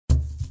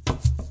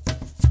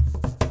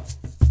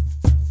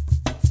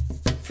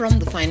From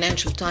the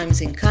Financial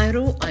Times in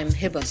Cairo, I'm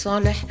Hiba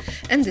Saleh,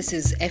 and this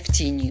is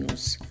FT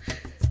News.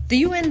 The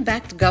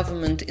UN-backed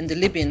government in the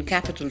Libyan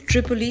capital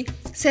Tripoli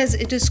says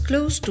it is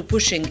close to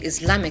pushing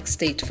Islamic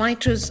State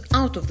fighters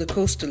out of the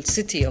coastal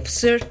city of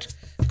Sirte,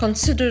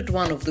 considered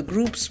one of the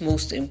group's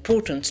most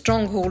important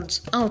strongholds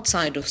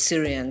outside of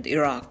Syria and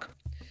Iraq.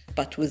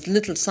 But with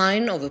little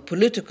sign of a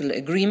political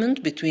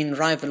agreement between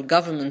rival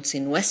governments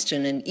in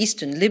western and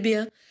eastern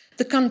Libya,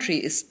 the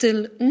country is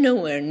still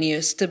nowhere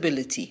near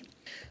stability.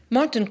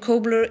 Martin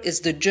Kobler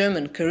is the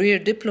German career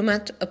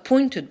diplomat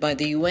appointed by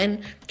the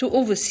UN to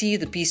oversee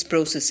the peace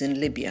process in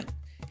Libya.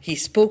 He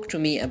spoke to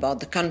me about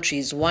the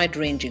country's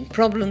wide-ranging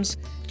problems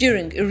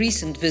during a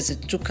recent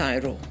visit to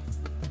Cairo.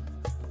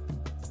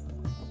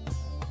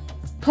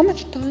 How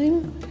much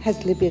time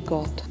has Libya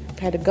got?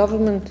 Had a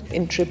government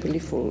in Tripoli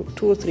for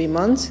 2 or 3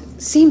 months,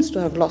 seems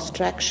to have lost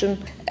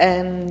traction,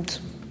 and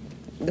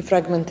the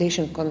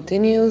fragmentation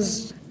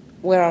continues.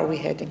 Where are we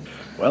heading?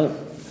 Well,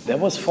 there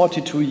was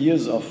 42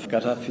 years of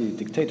Gaddafi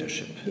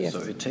dictatorship, yes. So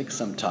it takes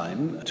some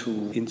time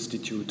to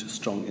institute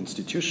strong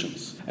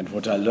institutions. And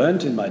what I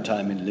learned in my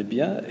time in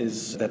Libya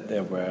is that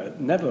there were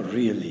never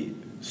really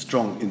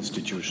strong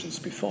institutions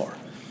before.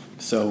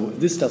 So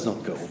this does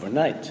not go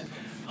overnight.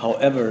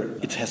 However,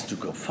 it has to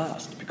go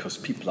fast because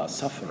people are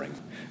suffering.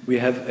 We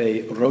have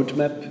a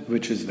roadmap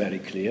which is very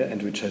clear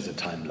and which has a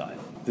timeline.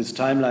 This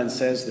timeline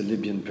says the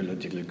Libyan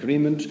political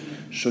agreement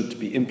should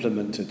be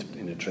implemented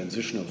in a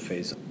transitional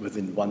phase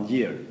within 1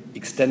 year,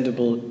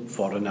 extendable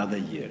for another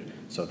year.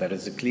 So there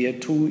is a clear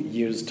 2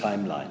 years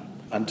timeline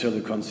until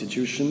the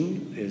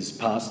constitution is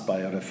passed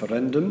by a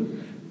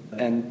referendum.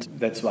 And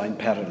that's why in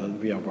parallel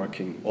we are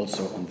working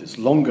also on this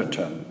longer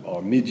term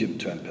or medium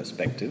term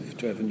perspective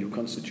to have a new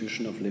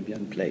constitution of Libya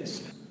in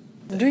place.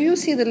 Do you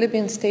see the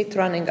Libyan state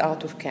running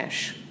out of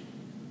cash?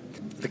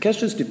 The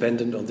cash is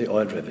dependent on the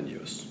oil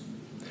revenues.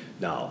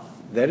 Now,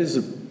 there is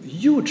a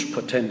huge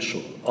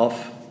potential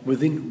of,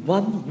 within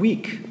 1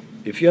 week,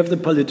 if you have the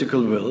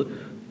political will,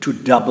 to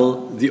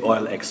double the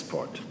oil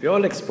export. The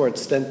oil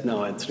exports stand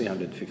now at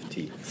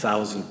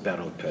 350,000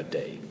 barrels per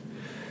day.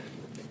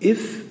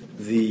 If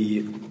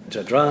the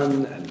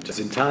Jadran and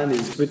Zintani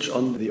switch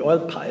on the oil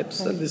pipes,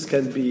 then this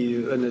can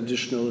be an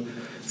additional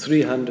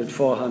 300,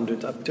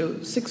 400, up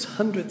to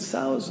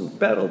 600,000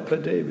 barrels per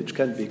day, which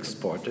can be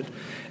exported.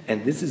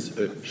 And this is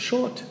a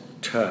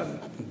short-term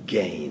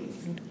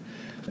gain.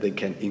 They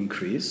can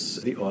increase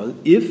the oil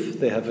if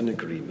they have an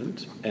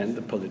agreement and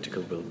the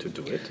political will to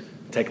do it.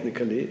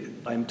 Technically,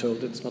 I'm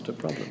told it's not a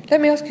problem.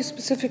 Let me ask you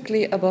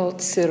specifically about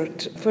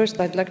Sirte. First,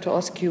 I'd like to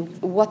ask you,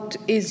 what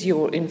is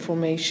your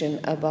information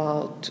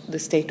about the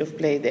state of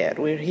play there?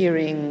 We're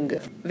hearing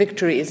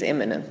victory is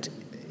imminent.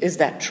 Is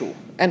that true?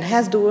 And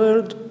has the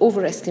world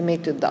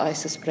overestimated the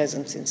ISIS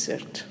presence in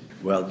Sirte?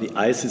 Well, the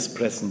ISIS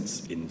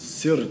presence in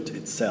Sirte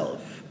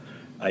itself,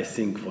 I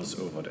think, was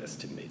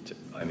overestimated.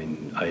 I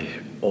mean, I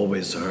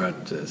always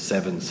heard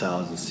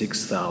 7,000,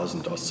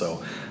 6,000 or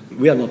so.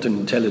 We are not an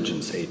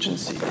intelligence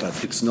agency,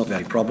 but it's not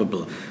very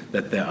probable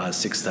that there are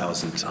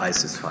 6,000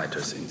 ISIS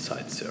fighters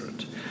inside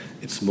Sirte.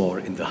 It's more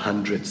in the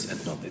hundreds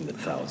and not in the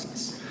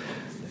thousands.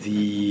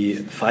 The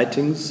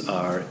fightings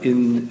are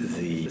in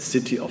the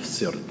city of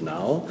Sirte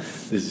now.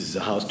 This is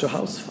a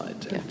house-to-house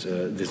fight,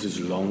 and this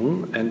is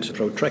long and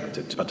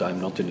protracted. But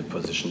I'm not in a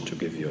position to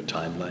give you a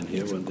timeline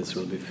here when this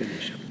will be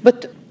finished.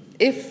 But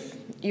if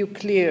you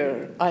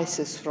clear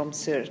ISIS from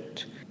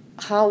Sirte,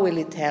 how will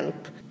it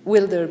help?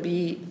 Will there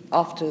be,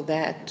 after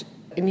that,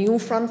 a new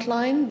front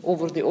line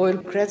over the oil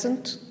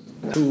crescent?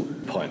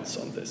 2 points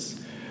on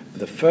this.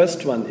 The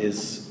first one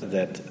is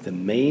that the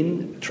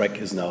main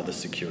track is now the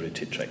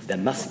security track. There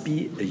must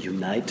be a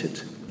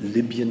united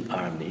Libyan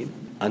army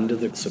under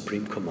the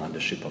supreme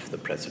commandership of the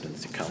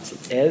Presidency Council,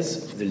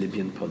 as the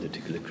Libyan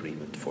political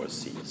agreement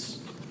foresees.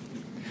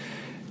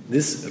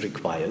 This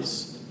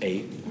requires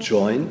a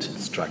joint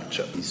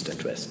structure, East and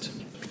West,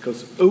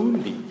 because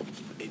only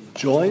a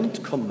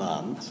joint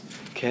command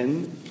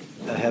can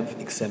have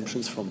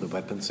exemptions from the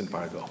weapons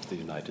embargo of the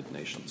United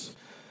Nations.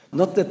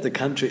 Not that the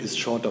country is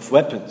short of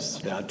weapons.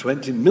 There are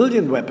 20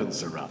 million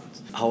weapons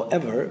around.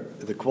 However,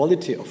 the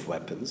quality of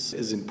weapons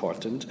is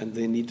important, and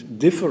they need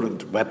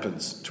different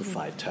weapons to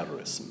fight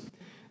terrorism.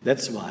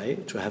 That's why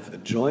to have a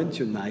joint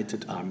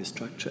united army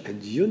structure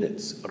and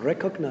units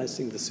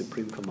recognizing the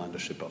supreme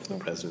commandership of the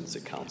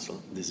Presidency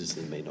Council, this is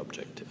the main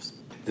objectives.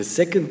 The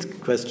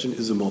second question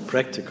is a more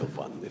practical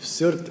one. If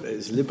Sirte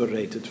is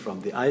liberated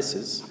from the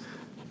ISIS,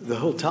 the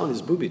whole town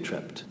is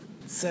booby-trapped.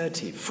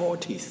 30,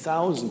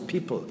 40,000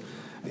 people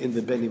in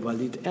the Beni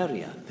Walid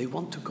area, they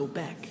want to go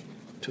back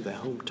to their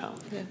hometown.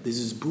 This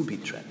is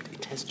booby-trapped.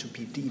 It has to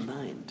be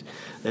demined.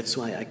 That's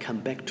why I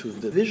come back to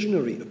the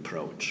visionary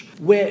approach.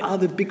 Where are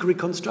the big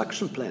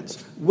reconstruction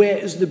plans? Where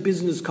is the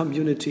business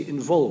community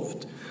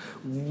involved?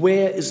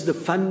 Where is the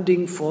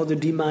funding for the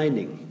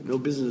demining? No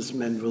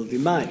businessman will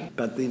demine,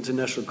 but the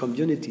international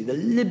community, the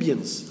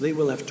Libyans, they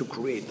will have to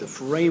create the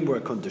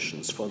framework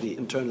conditions for the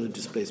internally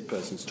displaced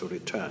persons to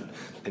return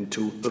and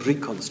to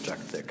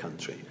reconstruct their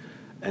country.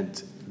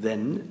 And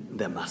then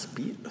there must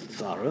be a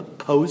thorough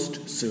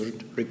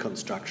post-Sirte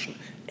reconstruction,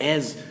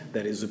 as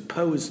there is a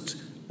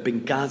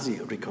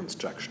post-Benghazi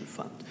reconstruction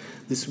fund.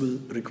 This will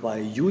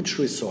require huge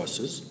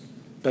resources,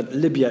 but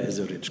Libya is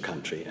a rich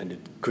country, and it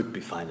could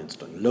be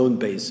financed on loan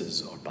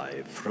basis or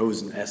by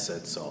frozen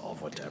assets or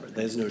whatever.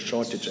 There's no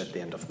shortage at the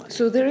end of money.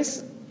 So there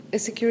is a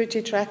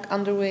security track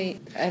underway,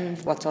 and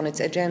what's on its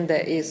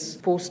agenda is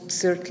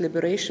post-Sirte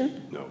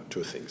liberation? No,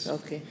 two things.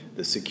 Okay.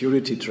 The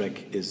security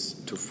track is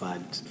to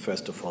find,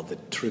 first of all, the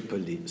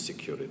Tripoli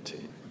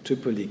security.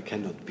 Tripoli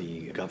cannot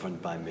be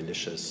governed by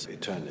militias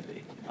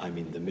eternally. I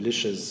mean, the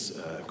militias,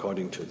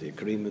 according to the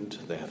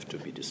agreement, they have to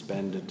be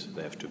disbanded,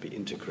 they have to be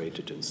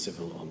integrated in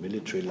civil or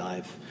military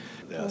life.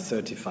 There are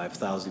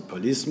 35,000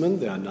 policemen,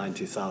 there are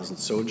 90,000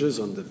 soldiers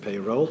on the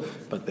payroll,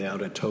 but they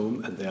are at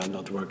home and they are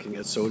not working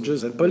as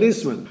soldiers and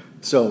policemen.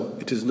 So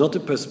it is not a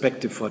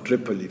perspective for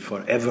Tripoli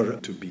forever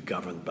to be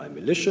governed by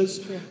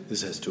militias. Yeah.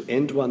 This has to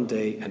end one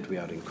day, and we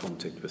are in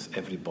contact with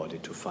everybody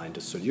to find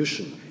a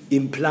solution,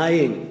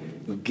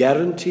 implying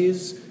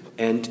guarantees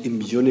and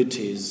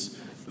immunities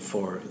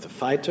for the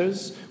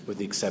fighters, with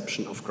the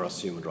exception of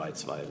gross human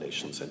rights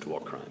violations and war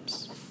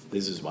crimes.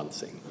 This is one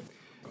thing.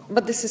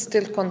 But this is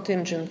still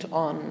contingent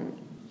on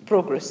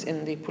progress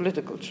in the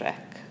political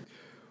track.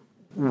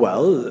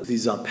 Well,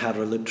 these are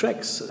parallel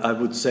tracks. I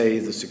would say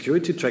the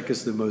security track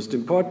is the most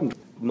important.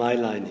 My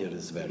line here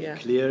is very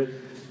clear.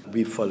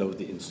 We follow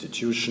the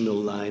institutional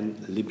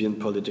line, Libyan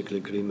political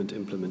agreement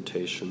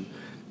implementation,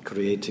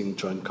 creating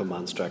joint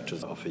command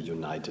structures of a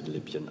united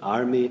Libyan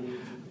army.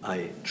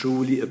 I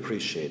truly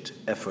appreciate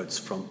efforts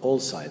from all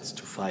sides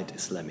to fight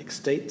Islamic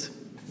State.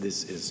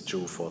 This is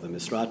true for the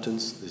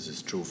Misratans. This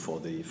is true for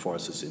the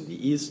forces in the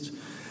east.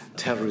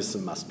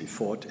 Terrorism must be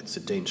fought. It's a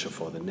danger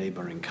for the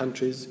neighboring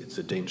countries. It's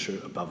a danger,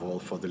 above all,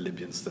 for the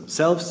Libyans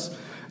themselves.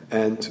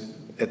 And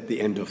at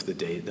the end of the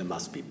day, there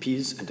must be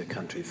peace and a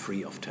country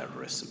free of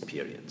terrorism,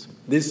 period.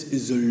 This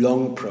is a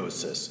long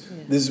process.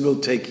 Yeah. This will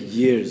take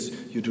years.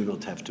 You do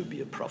not have to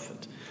be a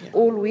prophet. Yeah.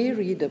 All we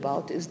read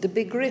about is the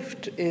big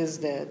rift, is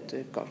that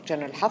you've got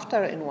General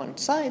Haftar in one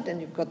side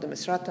and you've got the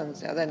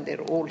Misratans, and then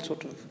they're all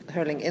sort of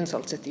hurling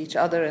insults at each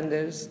other, and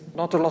there's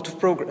not a lot of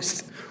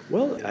progress.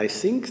 Well, I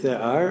think there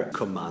are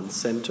command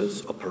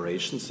centers,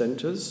 operation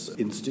centers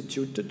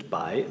instituted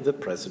by the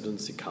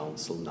Presidency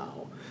Council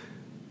now.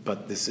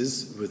 But this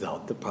is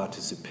without the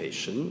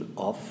participation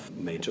of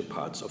major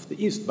parts of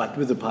the East, but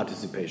with the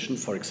participation,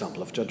 for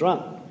example, of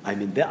Jadran. I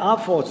mean, there are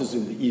forces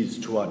in the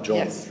East who are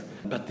joining. Yes.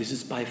 But this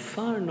is by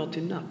far not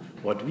enough.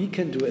 What we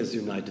can do as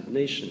United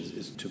Nations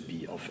is to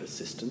be of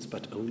assistance,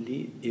 but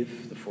only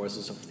if the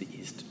forces of the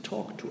East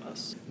talk to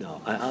us.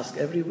 Now, I ask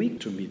every week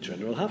to meet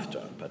General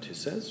Haftar, but he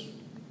says,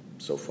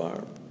 so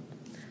far,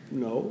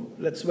 no,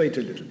 let's wait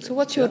a little bit. So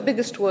what's your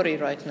biggest worry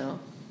right now?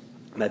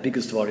 My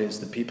biggest worry is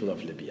the people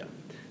of Libya.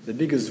 The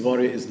biggest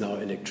worry is now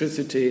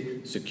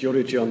electricity,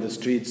 security on the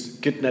streets,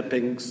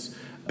 kidnappings,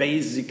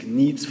 basic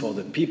needs for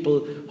the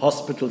people,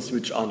 hospitals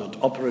which are not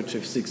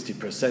operative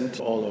 60%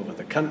 all over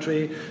the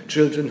country,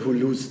 children who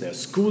lose their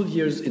school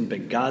years in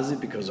Benghazi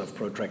because of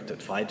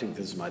protracted fighting.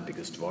 This is my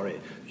biggest worry.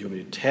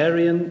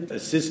 Humanitarian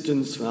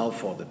assistance now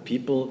for the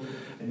people.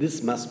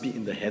 This must be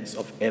in the heads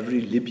of every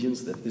Libyan,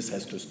 that this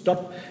has to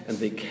stop, and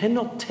they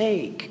cannot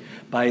take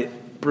by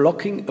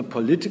blocking a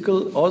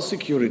political or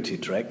security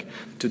track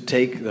to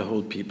take the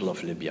whole people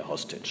of Libya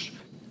hostage.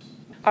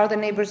 Are the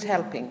neighbors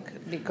helping?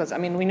 Because, I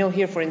mean, we know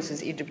here, for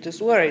instance, Egypt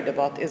is worried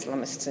about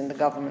Islamists in the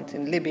government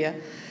in Libya.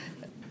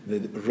 The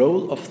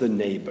role of the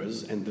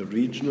neighbors and the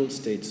regional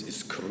states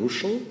is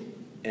crucial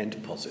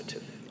and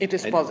positive. It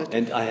is positive.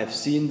 And I have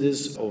seen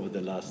this over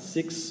the last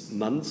 6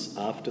 months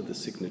after the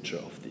signature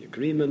of the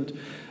agreement,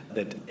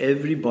 that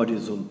everybody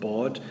is on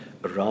board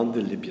around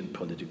the Libyan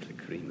political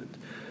agreement.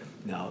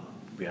 Now,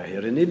 we are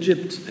here in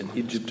Egypt, and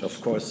Egypt, of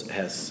course,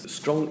 has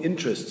strong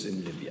interests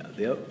in Libya.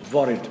 They are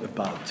worried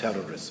about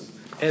terrorism,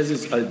 as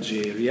is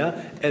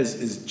Algeria, as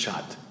is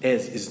Chad,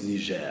 as is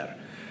Niger.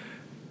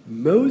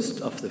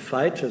 Most of the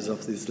fighters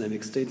of the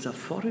Islamic States are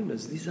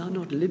foreigners. These are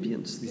not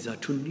Libyans. These are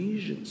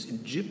Tunisians,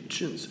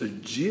 Egyptians,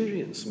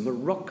 Algerians,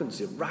 Moroccans,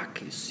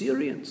 Iraqis,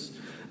 Syrians.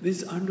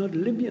 These are not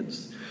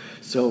Libyans.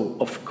 So,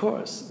 of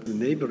course, the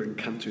neighboring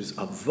countries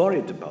are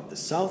worried about the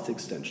south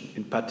extension,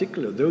 in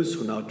particular those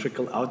who now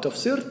trickle out of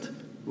Sirte.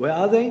 Where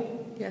are they?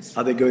 Yes.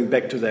 Are they going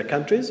back to their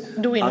countries?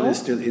 Do we know? Are they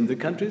still in the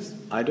countries?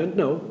 I don't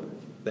know.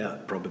 There are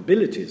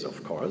probabilities,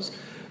 of course,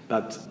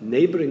 but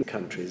neighboring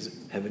countries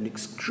have an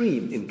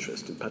extreme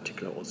interest, in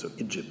particular also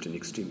Egypt, an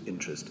extreme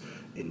interest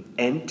in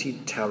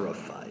anti-terror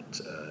fight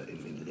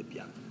in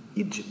Libya.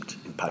 Egypt,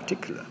 in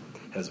particular,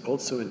 has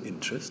also an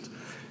interest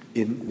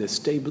in the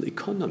stable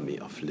economy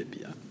of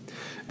Libya.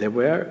 There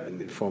were,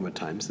 in former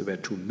times,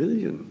 2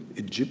 million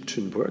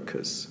Egyptian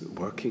workers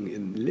working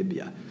in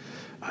Libya.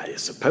 I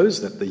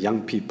suppose that the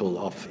young people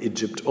of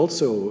Egypt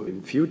also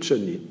in future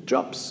need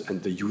jobs,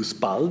 and the youth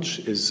bulge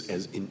is,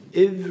 as in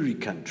every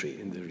country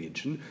in the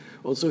region,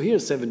 also here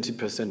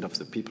 70% of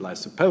the people, I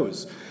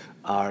suppose,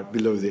 are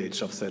below the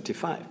age of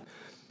 35.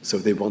 So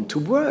they want to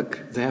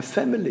work, they have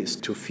families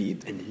to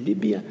feed, and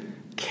Libya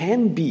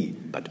can be,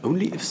 but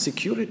only if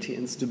security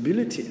and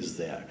stability is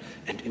there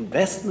and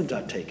investment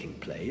are taking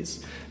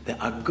place, there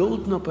are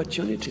golden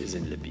opportunities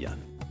in Libya.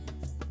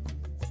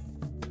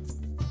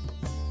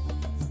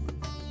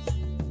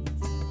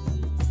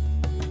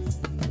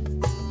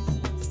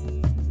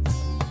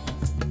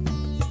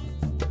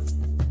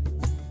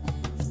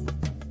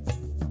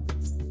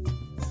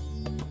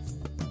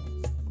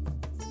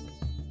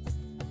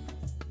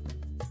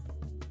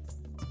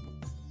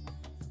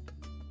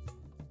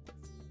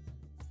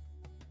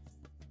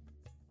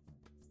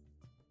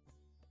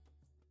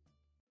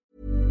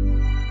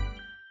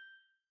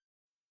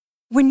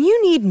 When you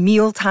need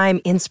mealtime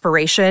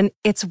inspiration,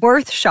 it's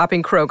worth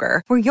shopping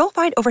Kroger, where you'll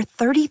find over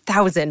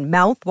 30,000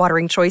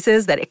 mouth-watering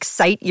choices that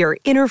excite your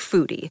inner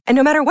foodie. And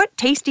no matter what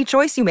tasty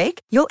choice you make,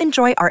 you'll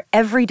enjoy our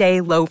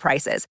everyday low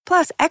prices,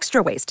 plus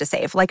extra ways to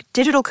save, like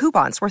digital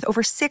coupons worth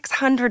over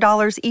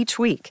 $600 each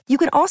week. You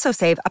can also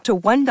save up to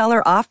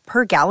 $1 off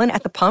per gallon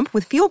at the pump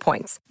with fuel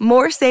points.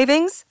 More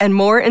savings and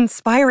more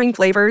inspiring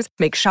flavors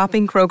make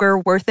shopping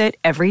Kroger worth it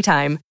every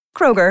time.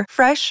 Kroger,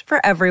 fresh for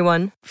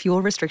everyone.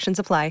 Fuel restrictions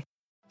apply.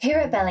 Here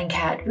at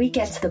Bellingcat, we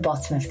get to the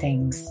bottom of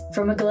things.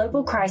 From a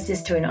global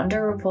crisis to an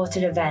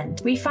underreported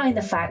event, we find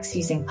the facts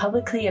using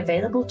publicly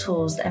available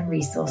tools and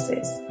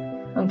resources,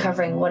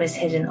 uncovering what is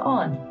hidden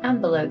on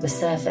and below the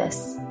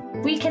surface.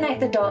 We connect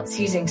the dots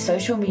using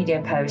social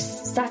media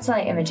posts,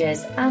 satellite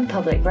images, and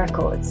public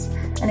records,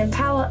 and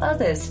empower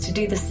others to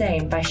do the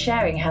same by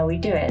sharing how we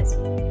do it.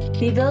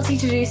 The ability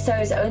to do so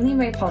is only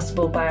made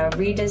possible by our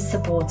readers,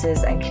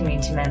 supporters, and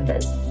community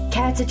members.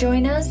 Care to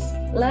join us?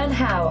 Learn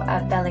how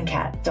at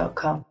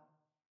bellingcat.com.